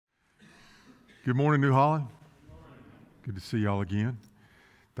Good morning, New Holland. Good to see y'all again.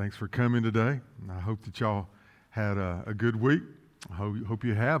 Thanks for coming today. I hope that y'all had a good week. I hope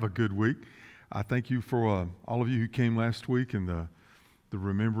you have a good week. I thank you for all of you who came last week and the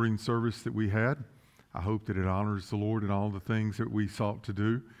remembering service that we had. I hope that it honors the Lord in all the things that we sought to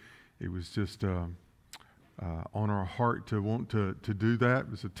do. It was just on our heart to want to do that.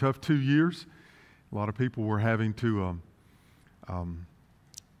 It was a tough 2 years. A lot of people were having to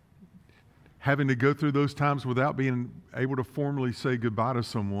go through those times without being able to formally say goodbye to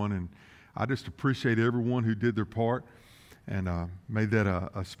someone. And I just appreciate everyone who did their part and made that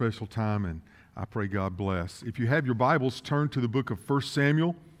a special time. And I pray God bless. If you have your Bibles, turn to the book of 1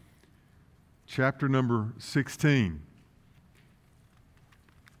 Samuel, chapter number 16.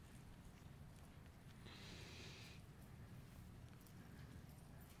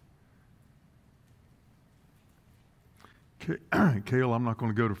 Cale, I'm not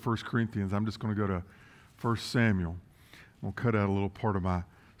going to go to 1 Corinthians. I'm just going to go to 1 Samuel. I'm going to cut out a little part of my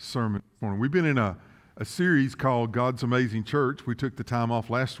sermon this morning. We've been in a series called God's Amazing Church. We took the time off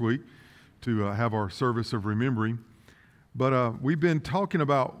last week to have our service of remembering. But we've been talking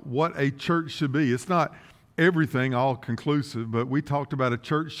about what a church should be. It's not everything all conclusive, but we talked about a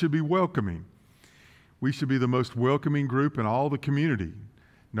church should be welcoming. We should be the most welcoming group in all the community.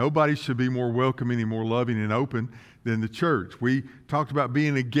 Nobody should be more welcoming and more loving and open than the church. We talked about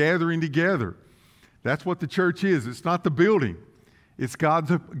being a gathering together. That's what the church is. It's not the building. It's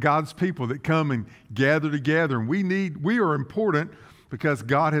God's people that come and gather together. And we are important because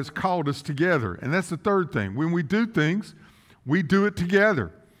God has called us together. And that's the third thing. When we do things, we do it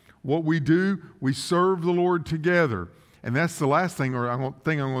together. What we do, we serve the Lord together. And that's the last thing,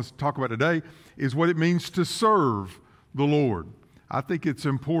 thing I'm going to talk about today, is what it means to serve the Lord. I think it's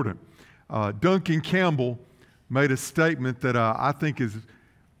important. Duncan Campbell made a statement that I think is,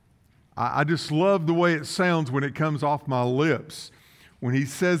 I just love the way it sounds when it comes off my lips. When he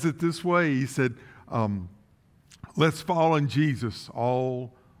says it this way, he said, let's fall in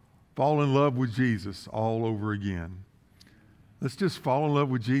love with Jesus all over again. Let's just fall in love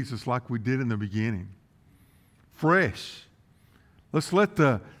with Jesus like we did in the beginning. Fresh. Let's let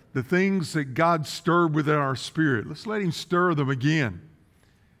the things that God stirred within our spirit, let's let Him stir them again.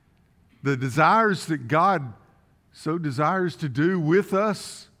 The desires that God so desires to do with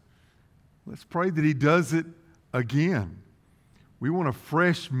us, let's pray that He does it again. We want a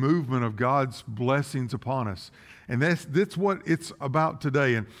fresh movement of God's blessings upon us. And that's what it's about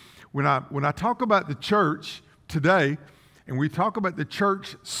today. And when I talk about the church today, and we talk about the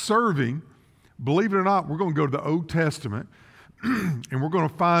church serving, believe it or not, we're going to go to the Old Testament. And we're going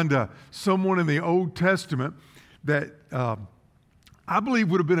to find someone in the Old Testament that I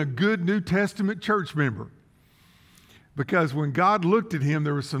believe would have been a good New Testament church member. Because when God looked at him,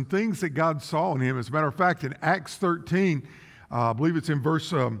 there were some things that God saw in him. As a matter of fact, in Acts 13, I believe it's in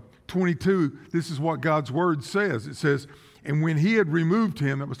verse 22, this is what God's Word says. It says, and when he had removed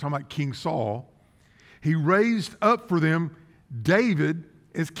him, that was talking about King Saul, he raised up for them David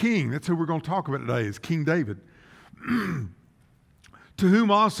as king. That's who we're going to talk about today, is King David. To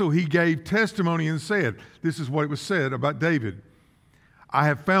whom also he gave testimony and said, this is what it was said about David. I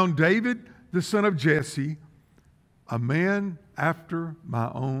have found David, the son of Jesse, a man after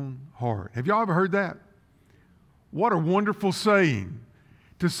my own heart. Have y'all ever heard that? What a wonderful saying.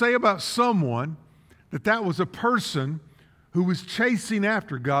 To say about someone that was a person who was chasing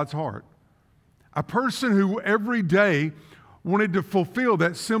after God's heart. A person who every day wanted to fulfill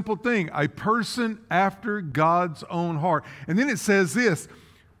that simple thing, a person after God's own heart. And then it says this,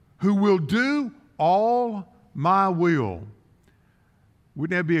 who will do all my will.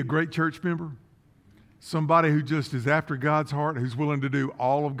 Wouldn't that be a great church member? Somebody who just is after God's heart, who's willing to do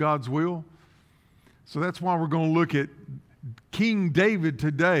all of God's will. So that's why we're going to look at King David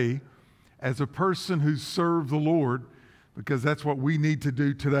today as a person who served the Lord, because that's what we need to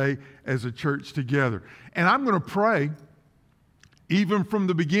do today as a church together. And I'm going to pray, even from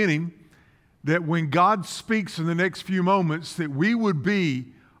the beginning, that when God speaks in the next few moments, that we would be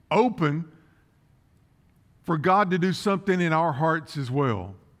open for God to do something in our hearts as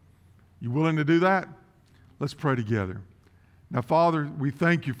well. You willing to do that? Let's pray together. Now, Father, we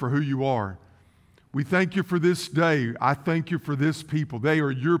thank you for who you are. We thank you for this day. I thank you for this people. They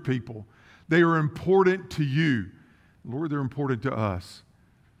are your people. They are important to you. Lord, they're important to us.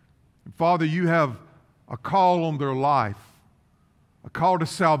 And Father, you have a call on their life. A call to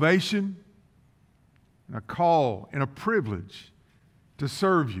salvation, and a call and a privilege to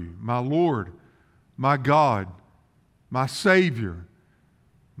serve you, my Lord, my God, my Savior,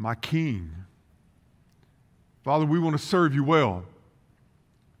 my King. Father, we want to serve you well.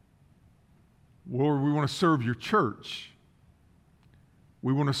 Lord, we want to serve your church.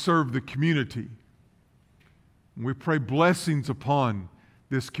 We want to serve the community. And we pray blessings upon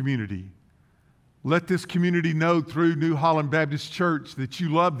this community. Let this community know through New Holland Baptist Church that you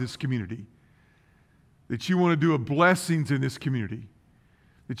love this community, that you want to do a blessings in this community,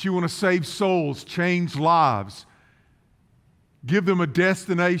 that you want to save souls, change lives, give them a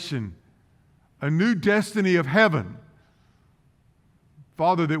destination, a new destiny of heaven.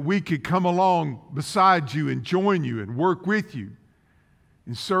 Father, that we could come along beside you and join you and work with you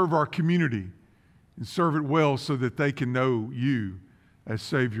and serve our community and serve it well so that they can know you as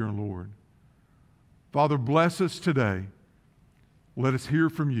Savior and Lord. Father, bless us today. Let us hear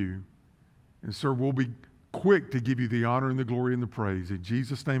from you. And sir, we'll be quick to give you the honor and the glory and the praise. In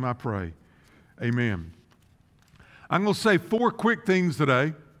Jesus' name I pray. Amen. I'm going to say 4 quick things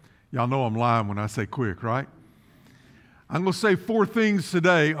today. Y'all know I'm lying when I say quick, right? I'm going to say 4 things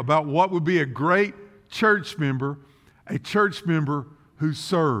today about what would be a great church member who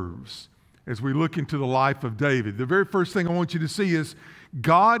serves, as we look into the life of David. The very first thing I want you to see is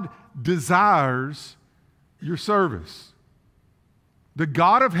God desires your service. The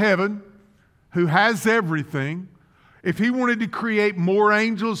God of heaven, who has everything, if he wanted to create more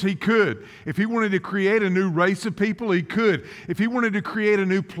angels, he could. If he wanted to create a new race of people, he could. If he wanted to create a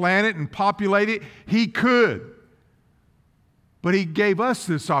new planet and populate it, he could. But he gave us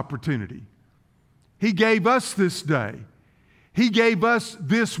this opportunity. He gave us this day. He gave us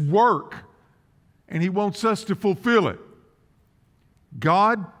this work, and he wants us to fulfill it.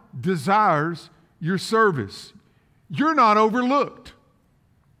 God desires your service. You're not overlooked.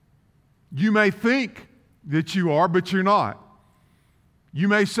 You may think that you are, but you're not. You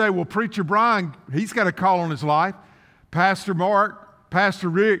may say, well, Preacher Brian, he's got a call on his life. Pastor Mark, Pastor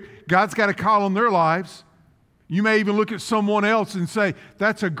Rick, God's got a call on their lives. You may even look at someone else and say,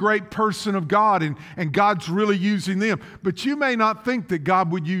 that's a great person of God, and God's really using them. But you may not think that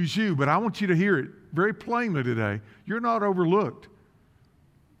God would use you, but I want you to hear it very plainly today. You're not overlooked.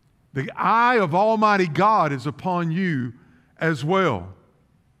 The eye of Almighty God is upon you as well.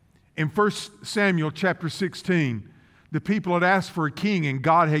 In 1 Samuel chapter 16, the people had asked for a king, and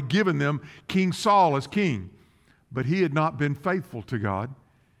God had given them King Saul as king. But he had not been faithful to God.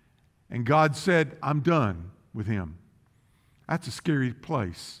 And God said, I'm done with him. That's a scary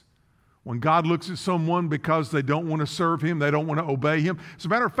place. When God looks at someone because they don't want to serve him, they don't want to obey him. As a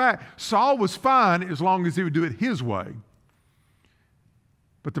matter of fact, Saul was fine as long as he would do it his way.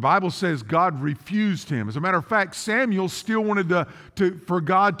 But the Bible says God refused him. As a matter of fact, Samuel still wanted for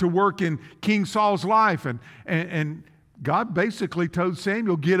God to work in King Saul's life. And God basically told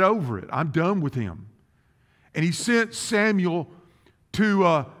Samuel, get over it. I'm done with him. And he sent Samuel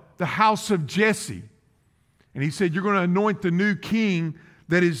to the house of Jesse. And he said, you're going to anoint the new king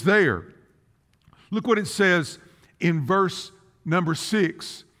that is there. Look what it says in verse number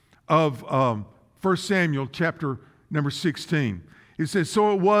 6 of 1 Samuel chapter number 16. It says,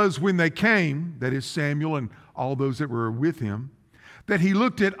 so it was when they came, that is Samuel and all those that were with him, that he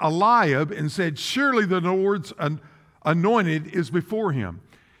looked at Eliab and said, surely the Lord's anointed is before him.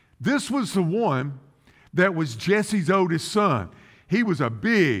 This was the one that was Jesse's oldest son. He was a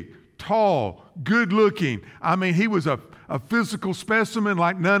big, tall, good-looking. I mean, he was a physical specimen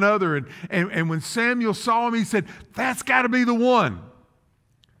like none other. And when Samuel saw him, he said, that's got to be the one.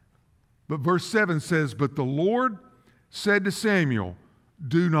 But verse 7 says, but the Lord said to Samuel,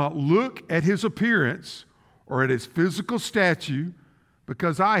 do not look at his appearance or at his physical stature,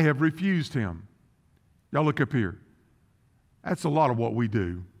 because I have refused him. Y'all look up here. That's a lot of what we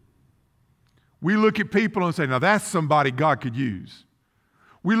do. We look at people and say, now that's somebody God could use.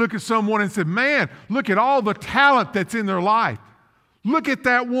 We look at someone and say, man, look at all the talent that's in their life. Look at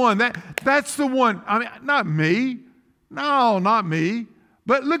that one. That's the one. I mean, not me. No, not me.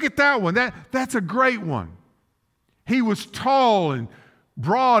 But look at that one. That's a great one. He was tall and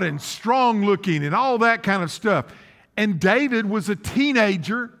broad and strong looking and all that kind of stuff. And David was a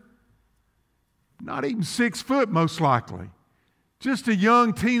teenager, not even 6 foot most likely. Just a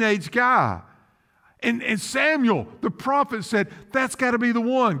young teenage guy. And Samuel, the prophet, said, that's got to be the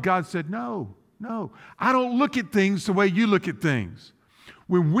one. God said, no. I don't look at things the way you look at things.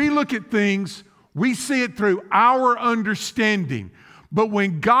 When we look at things, we see it through our understanding. But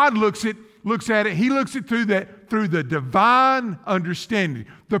when God looks at it, he looks at through the divine understanding,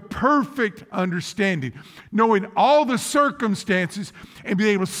 the perfect understanding, knowing all the circumstances and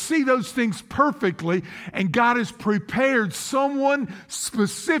being able to see those things perfectly. And God has prepared someone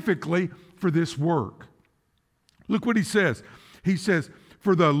specifically for this work. Look what he says. He says,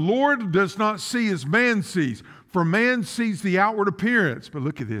 for the Lord does not see as man sees, for man sees the outward appearance. But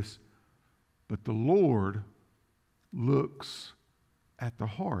look at this. But the Lord looks at the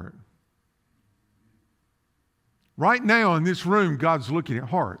heart. Right now in this room, God's looking at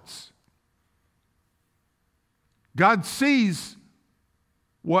hearts. God sees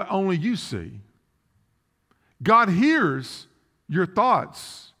what only you see. God hears your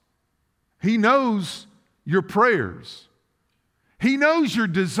thoughts. He knows your prayers. He knows your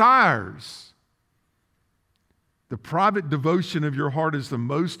desires. The private devotion of your heart is the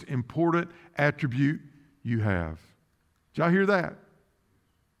most important attribute you have. Did y'all hear that?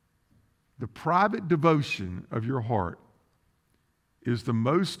 The private devotion of your heart is the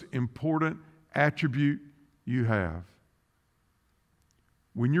most important attribute you have.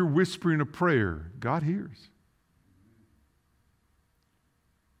 When you're whispering a prayer, God hears.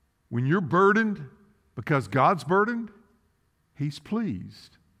 When you're burdened because God's burdened, He's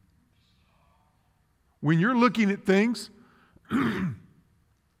pleased. When you're looking at things and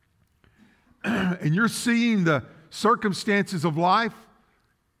you're seeing the circumstances of life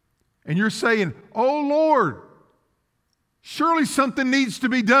and you're saying, "Oh Lord, surely something needs to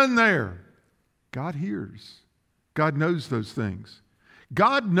be done there." God hears. God knows those things.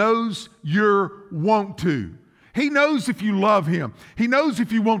 God knows your want to. He knows if you love Him. He knows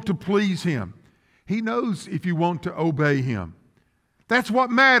if you want to please Him. He knows if you want to obey Him. That's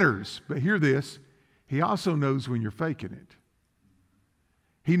what matters. But hear this. He also knows when you're faking it.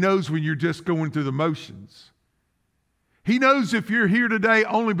 He knows when you're just going through the motions. He knows if you're here today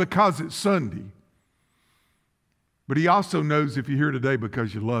only because it's Sunday. But He also knows if you're here today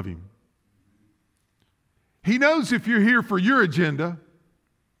because you love Him. He knows if you're here for your agenda,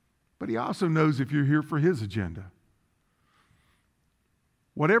 but He also knows if you're here for His agenda.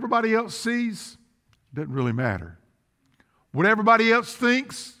 What everybody else sees doesn't really matter. What everybody else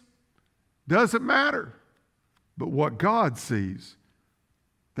thinks doesn't matter. But what God sees,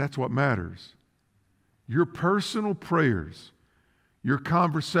 that's what matters. Your personal prayers, your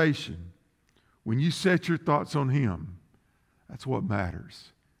conversation, when you set your thoughts on Him, that's what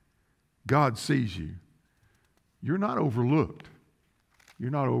matters. God sees you. You're not overlooked.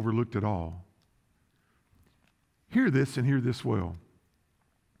 You're not overlooked at all. Hear this and hear this well.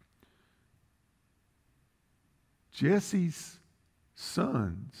 Jesse's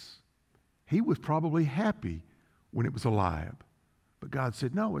sons, he was probably happy when it was Eliab. But God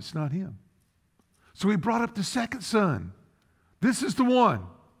said, no, it's not him. So He brought up the second son. This is the one.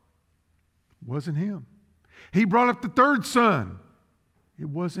 It wasn't him. He brought up the third son. It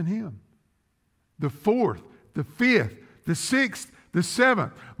wasn't him. The fourth, the fifth, the sixth, the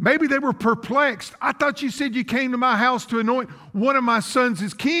seventh. Maybe they were perplexed. I thought you said you came to my house to anoint one of my sons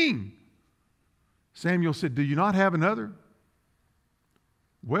as king. Samuel said, do you not have another?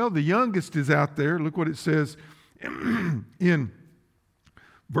 Well, the youngest is out there. Look what it says in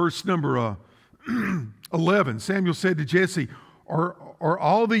verse number 11. Samuel said to Jesse, are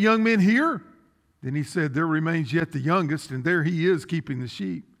all the young men here? Then he said, there remains yet the youngest, and there he is keeping the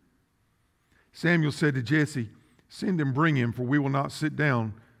sheep. Samuel said to Jesse, send and bring him, for we will not sit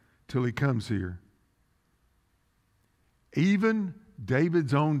down till he comes here. Even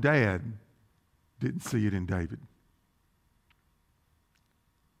David's own dad didn't see it in David.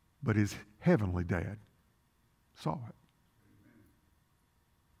 But his heavenly dad saw it.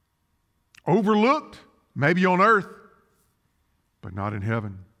 Overlooked, maybe on earth, but not in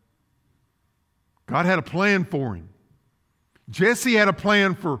heaven. God had a plan for him. Jesse had a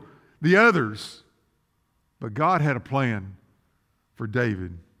plan for the others, but God had a plan for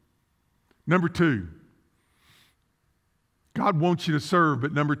David. Number two, God wants you to serve,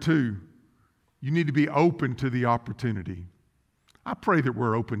 but number two, you need to be open to the opportunity. I pray that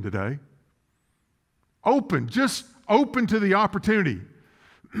we're open today. Open, just open to the opportunity.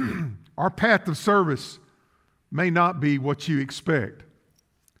 Our path of service may not be what you expect,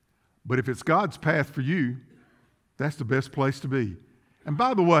 but if it's God's path for you, that's the best place to be. And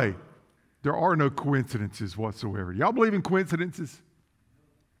by the way, there are no coincidences whatsoever. Y'all believe in coincidences?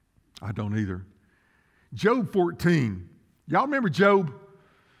 I don't either. Job 14. Y'all remember Job?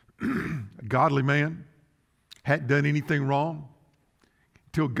 A godly man, hadn't done anything wrong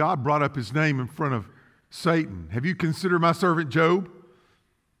until God brought up his name in front of Satan. Have you considered my servant Job?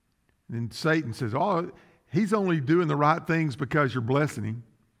 And Satan says, oh, he's only doing the right things because you're blessing him.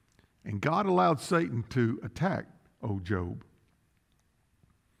 And God allowed Satan to attack old Job.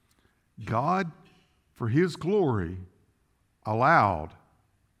 God, for His glory, allowed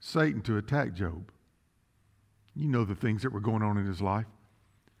Satan to attack Job. You know the things that were going on in his life.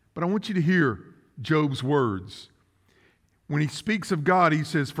 But I want you to hear Job's words. When he speaks of God, he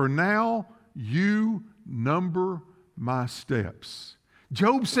says, for now you number my steps.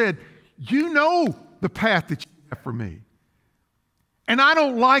 Job said, you know the path that you have for me. And I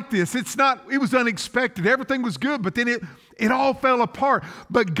don't like this. It was unexpected. Everything was good, but then it all fell apart.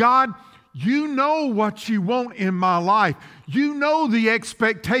 But God, you know what you want in my life. You know the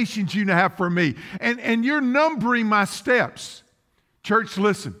expectations you have for me. And you're numbering my steps. Church,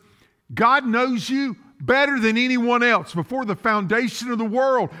 listen. God knows you better than anyone else. Before the foundation of the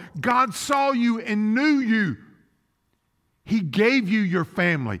world, God saw you and knew you. He gave you your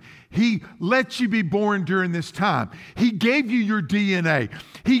family. He let you be born during this time. He gave you your DNA.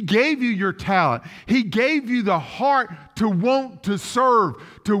 He gave you your talent. He gave you the heart to want to serve,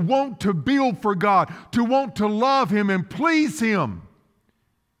 to want to build for God, to want to love Him and please Him.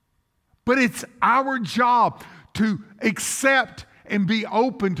 But it's our job to accept and be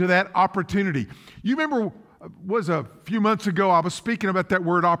open to that opportunity. You remember, was a few months ago, I was speaking about that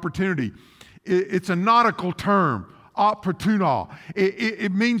word opportunity. It's a nautical term. Opportunal.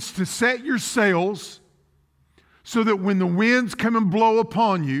 It means to set your sails so that when the winds come and blow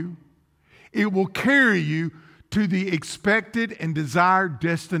upon you, it will carry you to the expected and desired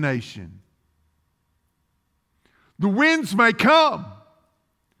destination. The winds may come,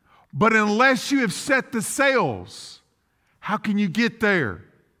 but unless you have set the sails, how can you get there?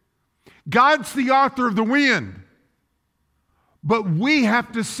 God's the author of the wind, but we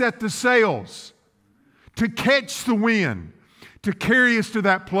have to set the sails to catch the wind, to carry us to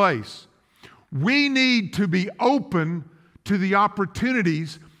that place. We need to be open to the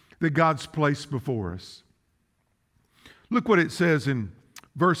opportunities that God's placed before us. Look what it says in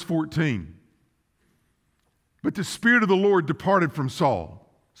verse 14. But the Spirit of the Lord departed from Saul.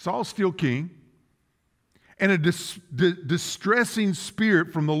 Saul's still king. And a distressing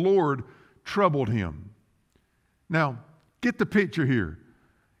spirit from the Lord troubled him. Now, get the picture here.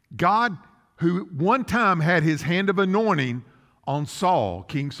 God, who one time had His hand of anointing on Saul,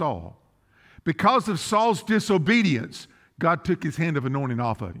 King Saul. Because of Saul's disobedience, God took His hand of anointing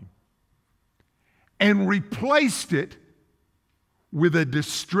off of him and replaced it with a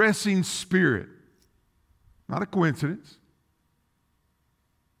distressing spirit. Not a coincidence.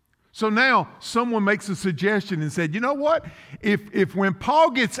 So now someone makes a suggestion and said, you know what? If when Paul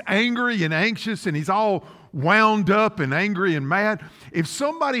gets angry and anxious and he's all wound up and angry and mad, if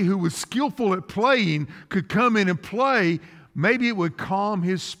somebody who was skillful at playing could come in and play, maybe it would calm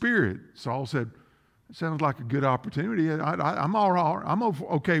his spirit. Saul said, that sounds like a good opportunity. I'm all right. I'm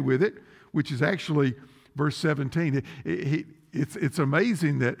okay with it, which is actually verse 17. It's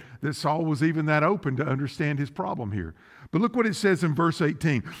amazing that Saul was even that open to understand his problem here. But look what it says in verse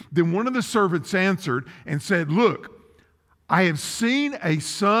 18. Then one of the servants answered and said, look, I have seen a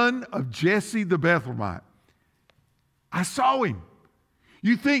son of Jesse the Bethlehemite. I saw him.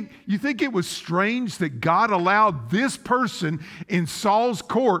 You think it was strange that God allowed this person in Saul's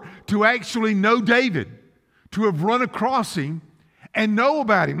court to actually know David, to have run across him and know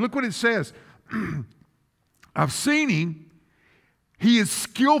about him? Look what it says. I've seen him. He is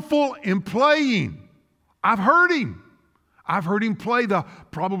skillful in playing. I've heard him. I've heard him play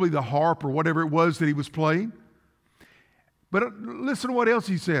probably the harp or whatever it was that he was playing. But listen to what else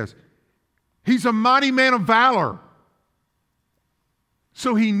he says. He's a mighty man of valor.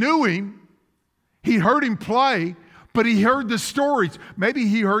 So he knew him, he heard him play, but he heard the stories. Maybe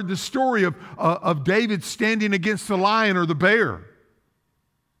he heard the story of David standing against the lion or the bear.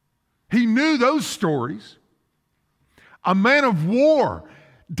 He knew those stories. A man of war.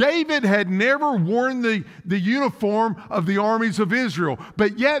 David had never worn the uniform of the armies of Israel,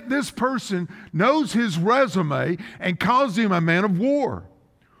 but yet this person knows his resume and calls him a man of war.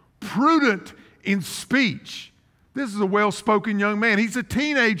 Prudent in speech. This is a well-spoken young man. He's a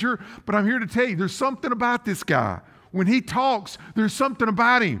teenager, but I'm here to tell you, there's something about this guy. When he talks, there's something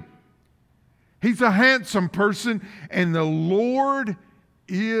about him. He's a handsome person, and the Lord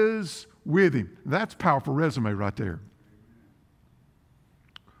is with him. That's a powerful resume right there.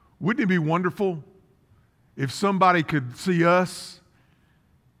 Wouldn't it be wonderful if somebody could see us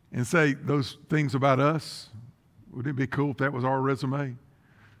and say those things about us? Wouldn't it be cool if that was our resume?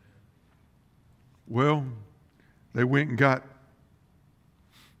 Well, they went and got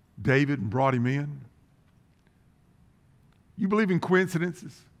David and brought him in. You believe in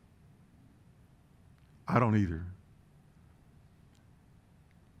coincidences? I don't either.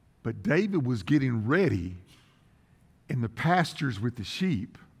 But David was getting ready in the pastures with the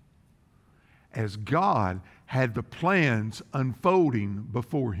sheep as God had the plans unfolding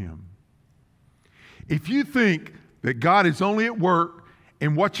before him. If you think that God is only at work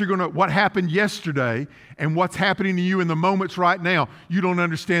and what happened yesterday and what's happening to you in the moments right now, you don't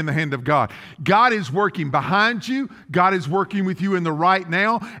understand the hand of God. God is working behind you. God is working with you in the right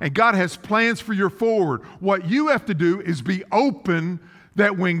now, and God has plans for your forward. What you have to do is be open,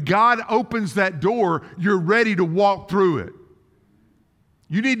 that when God opens that door, you're ready to walk through it.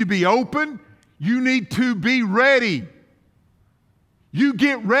 You need to be open. You need to be ready. You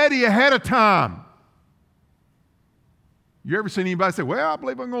get ready ahead of time. You ever seen anybody say, well, I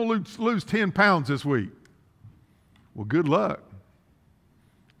believe I'm going to lose 10 pounds this week? Well, good luck.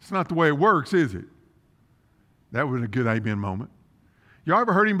 It's not the way it works, is it? That was a good amen moment. Y'all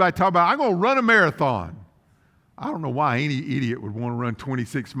ever heard anybody talk about, I'm going to run a marathon? I don't know why any idiot would want to run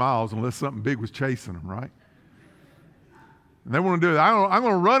 26 miles unless something big was chasing them, right? And they want to do it. I'm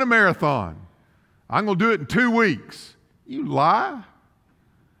going to run a marathon. I'm going to do it in 2 weeks. You lie.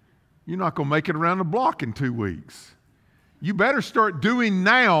 You're not going to make it around the block in 2 weeks. You better start doing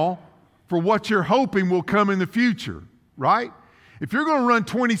now for what you're hoping will come in the future, right? If you're going to run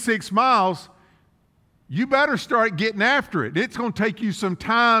 26 miles, you better start getting after it. It's going to take you some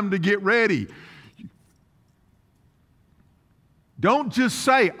time to get ready. Don't just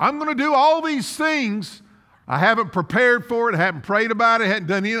say, I'm going to do all these things. I haven't prepared for it. I haven't prayed about it. I haven't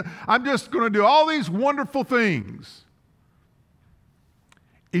done anything. I'm just going to do all these wonderful things.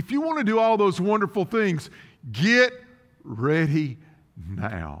 If you want to do all those wonderful things, get ready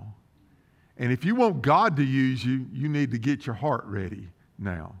now. And if you want God to use you, you need to get your heart ready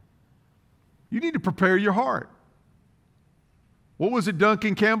now. You need to prepare your heart. What was it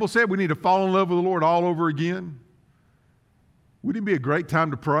Duncan Campbell said? We need to fall in love with the Lord all over again. Wouldn't it be a great time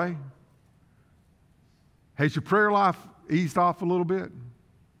to pray? Has your prayer life eased off a little bit?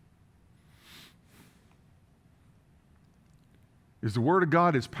 Is the Word of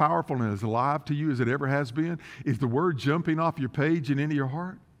God as powerful and as alive to you as it ever has been? Is the Word jumping off your page and into your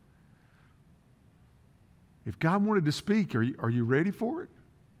heart? If God wanted to speak, are you ready for it?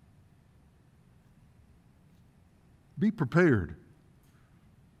 Be prepared.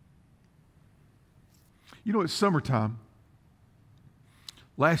 You know, it's summertime.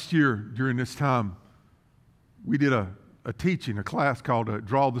 Last year, during this time, we did a class called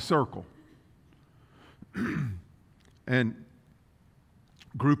Draw the Circle. And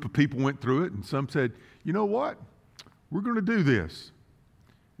a group of people went through it, and some said, you know what? We're going to do this.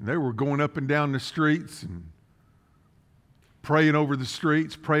 And they were going up and down the streets and praying over the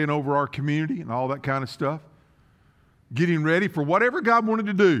streets, praying over our community and all that kind of stuff, getting ready for whatever God wanted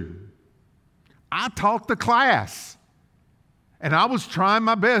to do. I taught the class. And I was trying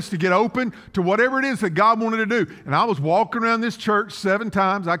my best to get open to whatever it is that God wanted to do. And I was walking around this church 7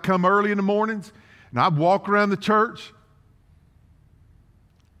 times. I come early in the mornings, and I'd walk around the church.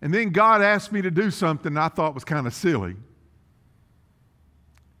 And then God asked me to do something I thought was kind of silly.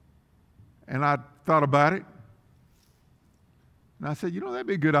 And I thought about it. And I said, you know, that'd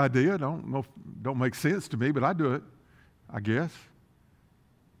be a good idea. Don't make sense to me, but I do it, I guess.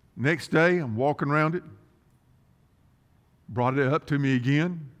 Next day, I'm walking around it. Brought it up to me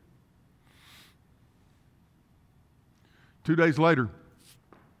again. 2 days later,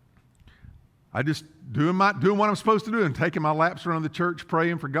 I just doing what I'm supposed to do and taking my laps around the church,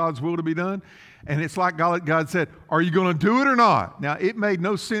 praying for God's will to be done. And it's like God said, are you going to do it or not? Now, it made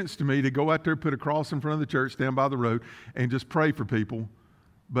no sense to me to go out there, put a cross in front of the church, stand by the road, and just pray for people.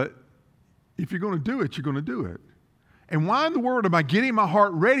 But if you're going to do it, you're going to do it. And why in the world am I getting my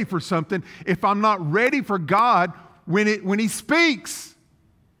heart ready for something if I'm not ready for God when He speaks?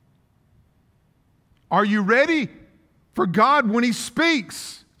 Are you ready for God when He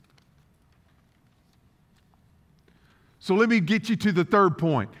speaks? So let me get you to the third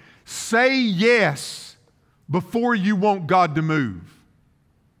point. Say yes before you want God to move.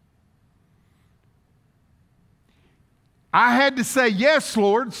 I had to say yes,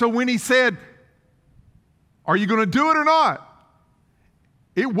 Lord, so when He said, are you going to do it or not?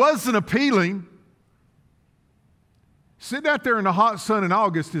 It wasn't appealing. Sitting out there in the hot sun in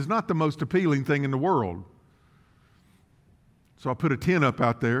August is not the most appealing thing in the world. So I put a tent up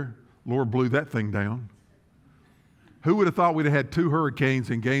out there. Lord blew that thing down. Who would have thought we'd have had 2 hurricanes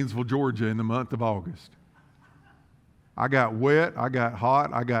in Gainesville, Georgia in the month of August? I got wet, I got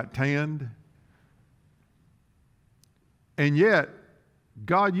hot, I got tanned. And yet,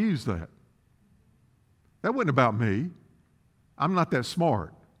 God used that. That wasn't about me. I'm not that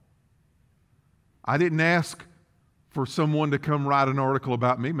smart. I didn't ask for someone to come write an article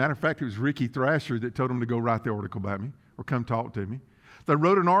about me. Matter of fact, it was Ricky Thrasher that told him to go write the article about me or come talk to me. They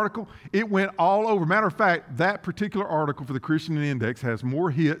wrote an article. It went all over. Matter of fact, that particular article for the Christian Index has more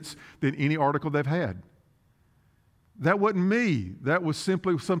hits than any article they've had. That wasn't me. That was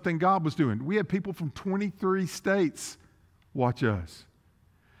simply something God was doing. We had people from 23 states watch us.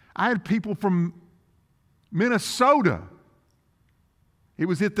 I had people from Minnesota. It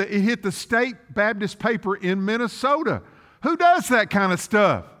hit the state Baptist paper in Minnesota. Who does that kind of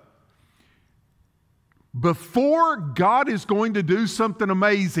stuff? Before God is going to do something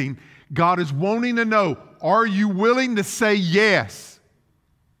amazing, God is wanting to know, are you willing to say yes?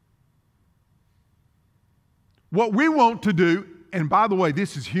 What we want to do, and by the way,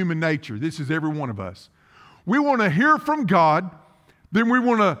 this is human nature. This is every one of us. We want to hear from God, then we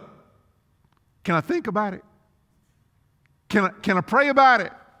want to, can I think about it? Can I pray about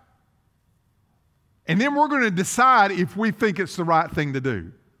it? And then we're going to decide if we think it's the right thing to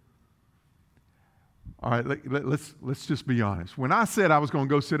do. All right, let's just be honest. When I said I was going to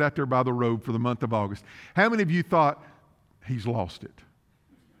go sit out there by the road for the month of August, how many of you thought, he's lost it?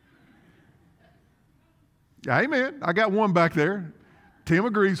 Amen. I got one back there. Tim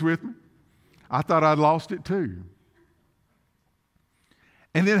agrees with me. I thought I'd lost it too.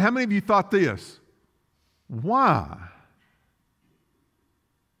 And then how many of you thought this? Why?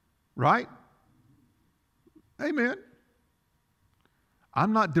 Right? Amen.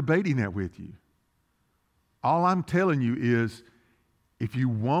 I'm not debating that with you. All I'm telling you is, if you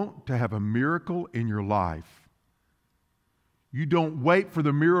want to have a miracle in your life, you don't wait for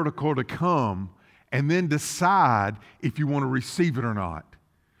the miracle to come and then decide if you want to receive it or not.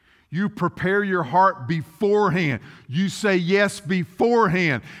 You prepare your heart beforehand. You say yes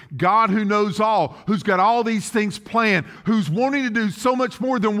beforehand. God, who knows all, who's got all these things planned, who's wanting to do so much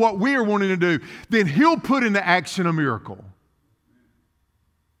more than what we are wanting to do, then He'll put into action a miracle.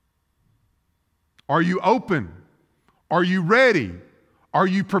 Are you open? Are you ready? Are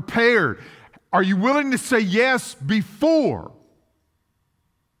you prepared? Are you willing to say yes before?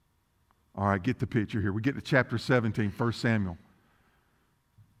 All right, get the picture here. We get to chapter 17, 1 Samuel.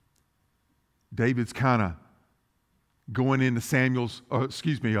 David's kind of going into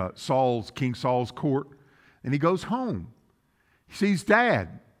King Saul's court, and he goes home. He sees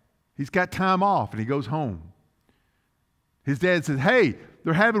Dad. He's got time off, and he goes home. His dad says, hey,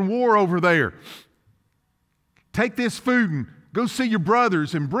 they're having war over there. Take this food and go see your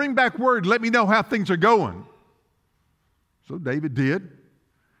brothers and bring back word. Let me know how things are going. So David did.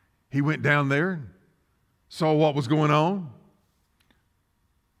 He went down there and saw what was going on.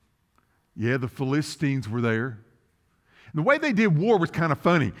 Yeah, the Philistines were there. And the way they did war was kind of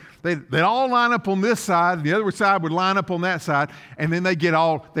funny. They'd all line up on this side, and the other side would line up on that side, and then they'd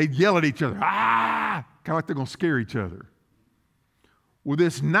yell at each other, ah, kind of like they're going to scare each other. Well,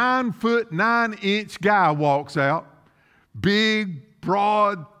 this 9-foot, 9-inch guy walks out, big,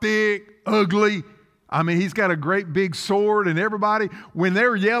 broad, thick, ugly. I mean, he's got a great big sword, and everybody, when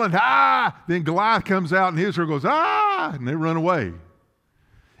they're yelling, ah, then Goliath comes out, and Israel goes, ah, and they run away.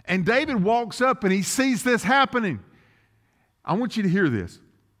 And David walks up, and he sees this happening. I want you to hear this.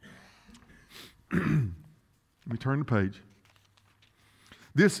 Let me turn the page.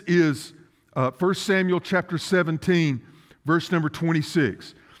 This is 1 Samuel chapter 17, verse number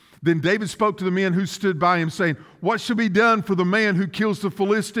 26. Then David spoke to the men who stood by him, saying, what shall be done for the man who kills the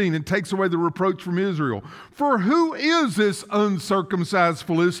Philistine and takes away the reproach from Israel? For who is this uncircumcised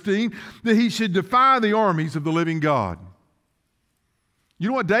Philistine that he should defy the armies of the living God? You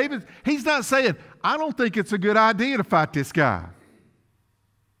know what, David? He's not saying, I don't think it's a good idea to fight this guy.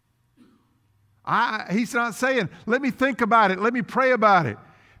 He's not saying, let me think about it. Let me pray about it.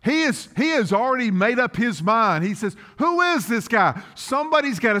 He has already made up his mind. He says, who is this guy?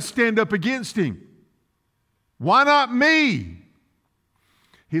 Somebody's got to stand up against him. Why not me?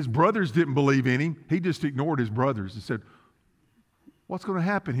 His brothers didn't believe in him. He just ignored his brothers and said, what's going to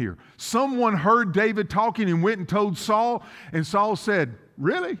happen here? Someone heard David talking and went and told Saul, and Saul said,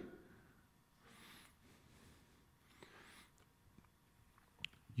 really?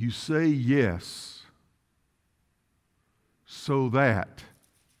 You say yes so that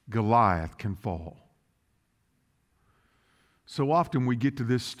Goliath can fall. So often we get to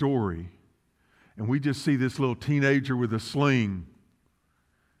this story and we just see this little teenager with a sling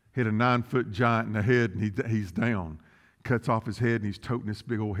hit a 9-foot giant in the head, and he's down. Cuts off his head, and he's toting this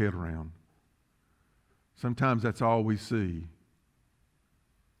big old head around. Sometimes that's all we see.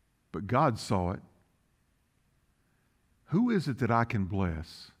 But God saw it. Who is it that I can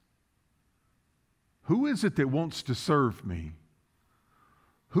bless? Who is it that wants to serve me?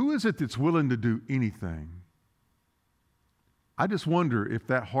 Who is it that's willing to do anything? I just wonder if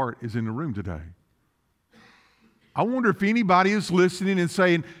that heart is in the room today. I wonder if anybody is listening and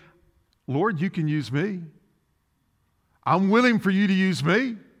saying, Lord, you can use me. I'm willing for you to use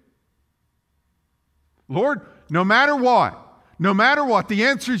me. Lord, no matter what, the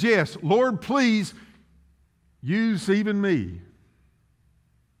answer is yes. Lord, please use even me.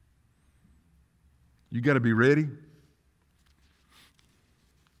 You got to be ready.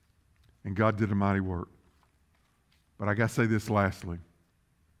 And God did a mighty work. But I got to say this lastly.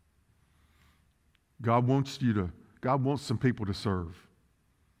 God wants some people to serve.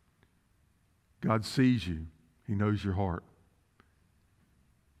 God sees you. He knows your heart.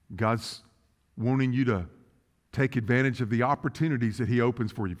 God's wanting you to take advantage of the opportunities that He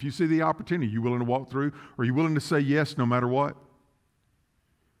opens for you. If you see the opportunity, you willing to walk through? Are you willing to say yes no matter what?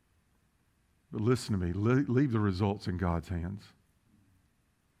 But listen to me. Leave the results in God's hands.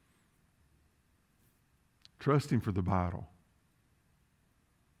 Trust Him for the battle.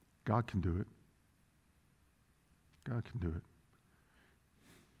 God can do it. God can do it.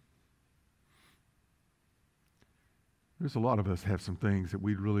 There's a lot of us have some things that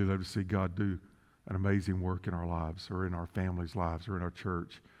we'd really love to see God do an amazing work in our lives or in our families' lives or in our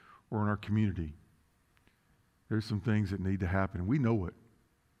church or in our community. There's some things that need to happen. We know it.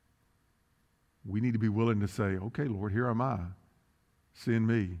 We need to be willing to say, okay, Lord, here am I. Send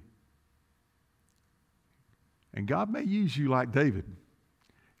me. And God may use you like David.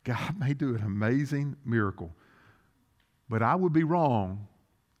 God may do an amazing miracle. But I would be wrong.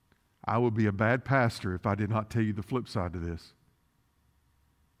 I would be a bad pastor if I did not tell you the flip side to this.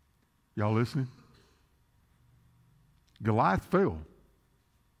 Y'all listening? Goliath fell.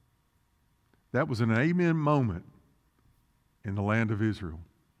 That was an amen moment in the land of Israel.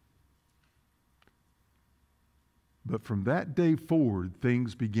 But from that day forward,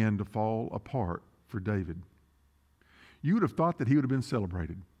 things began to fall apart for David. You would have thought that he would have been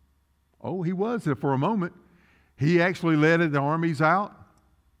celebrated. Oh, he was there for a moment. He actually led the armies out.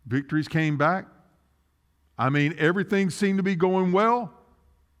 Victories came back. I mean, everything seemed to be going well.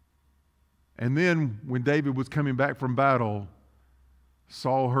 And then when David was coming back from battle,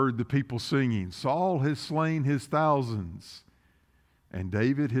 Saul heard the people singing, Saul has slain his thousands, and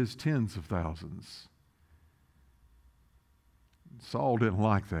David his tens of thousands. Saul didn't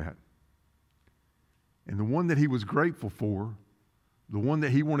like that. And the one that he was grateful for, the one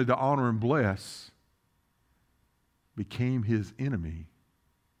that he wanted to honor and bless, became his enemy.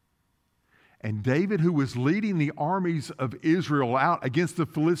 And David, who was leading the armies of Israel out against the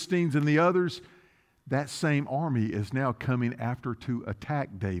Philistines and the others, that same army is now coming after to attack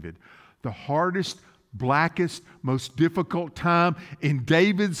David. The hardest, blackest, most difficult time in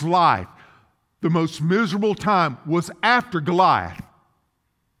David's life, the most miserable time, was after Goliath.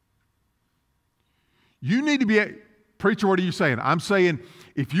 You need to be, preacher, what are you saying? I'm saying,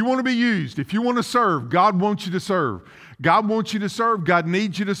 if you want to be used, if you want to serve, God wants you to serve. God wants you to serve. God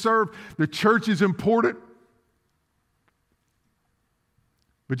needs you to serve. The church is important.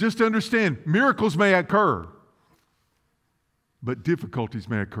 But just understand, miracles may occur, but difficulties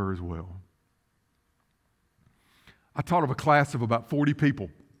may occur as well. I taught of a class of about 40 people,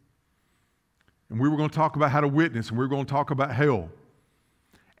 and we were going to talk about how to witness, and we were going to talk about hell.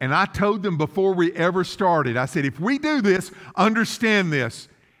 And I told them before we ever started, I said, if we do this, understand this,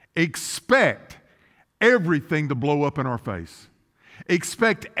 expect everything to blow up in our face.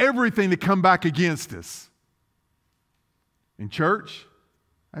 Expect everything to come back against us. In church,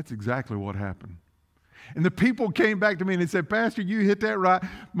 that's exactly what happened. And the people came back to me and they said, Pastor, you hit that right.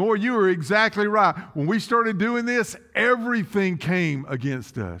 Moore, you were exactly right. When we started doing this, everything came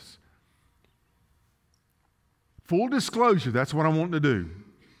against us. Full disclosure, that's what I want to do.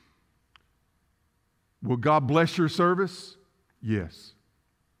 Will God bless your service? Yes.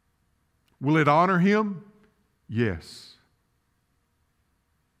 Will it honor Him? Yes.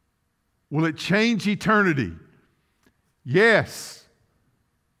 Will it change eternity? Yes.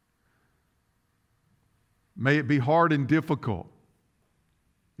 May it be hard and difficult?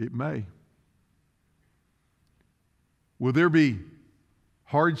 It may. Will there be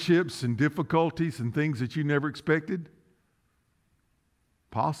hardships and difficulties and things that you never expected?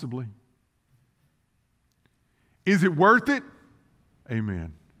 Possibly. Is it worth it?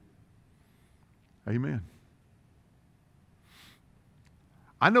 Amen. Amen.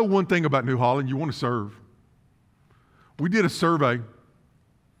 I know one thing about New Holland. You want to serve. We did a survey.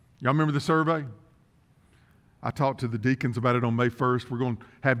 Y'all remember the survey? I talked to the deacons about it on May 1st. We're going to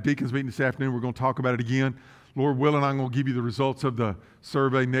have deacons meeting this afternoon. We're going to talk about it again. Lord willing, I'm going to give you the results of the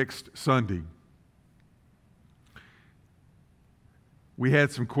survey next Sunday. We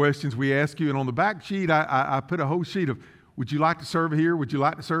had some questions we asked you, and on the back sheet, I put a whole sheet of, would you like to serve here? Would you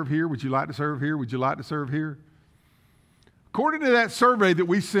like to serve here? Would you like to serve here? Would you like to serve here? According to that survey that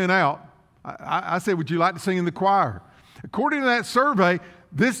we sent out, I said, would you like to sing in the choir? According to that survey,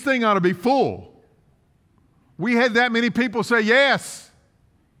 this thing ought to be full. We had that many people say yes.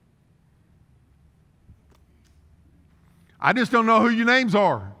 I just don't know who your names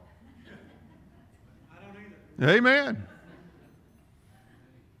are. I don't either. Amen.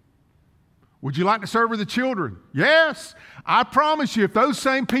 Would you like to serve with the children? Yes. I promise you, if those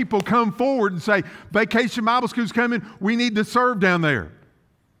same people come forward and say, Vacation Bible School's coming, we need to serve down there.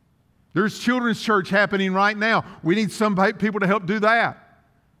 There's children's church happening right now. We need some people to help do that.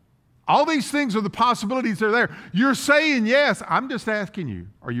 All these things are the possibilities that are there. You're saying yes. I'm just asking you,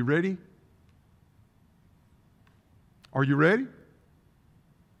 are you ready? Are you ready?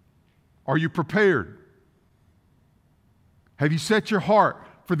 Are you prepared? Have you set your heart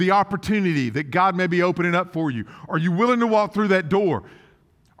for the opportunity that God may be opening up for you? Are you willing to walk through that door?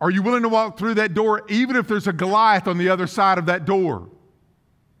 Are you willing to walk through that door even if there's a Goliath on the other side of that door?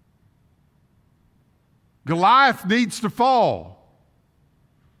 Goliath needs to fall.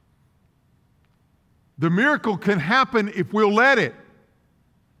 The miracle can happen if we'll let it.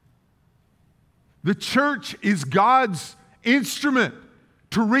 The church is God's instrument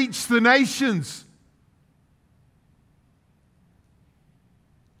to reach the nations.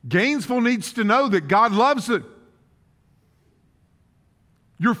 Gainesville needs to know that God loves it.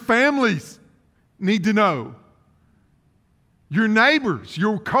 Your families need to know. Your neighbors,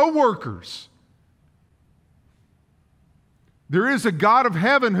 your co-workers. There is a God of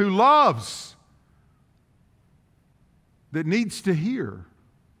heaven who loves, that needs to hear.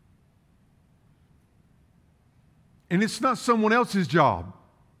 And it's not someone else's job.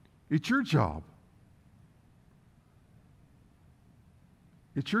 It's your job.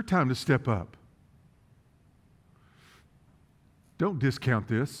 It's your time to step up. Don't discount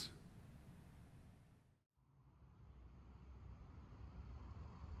this.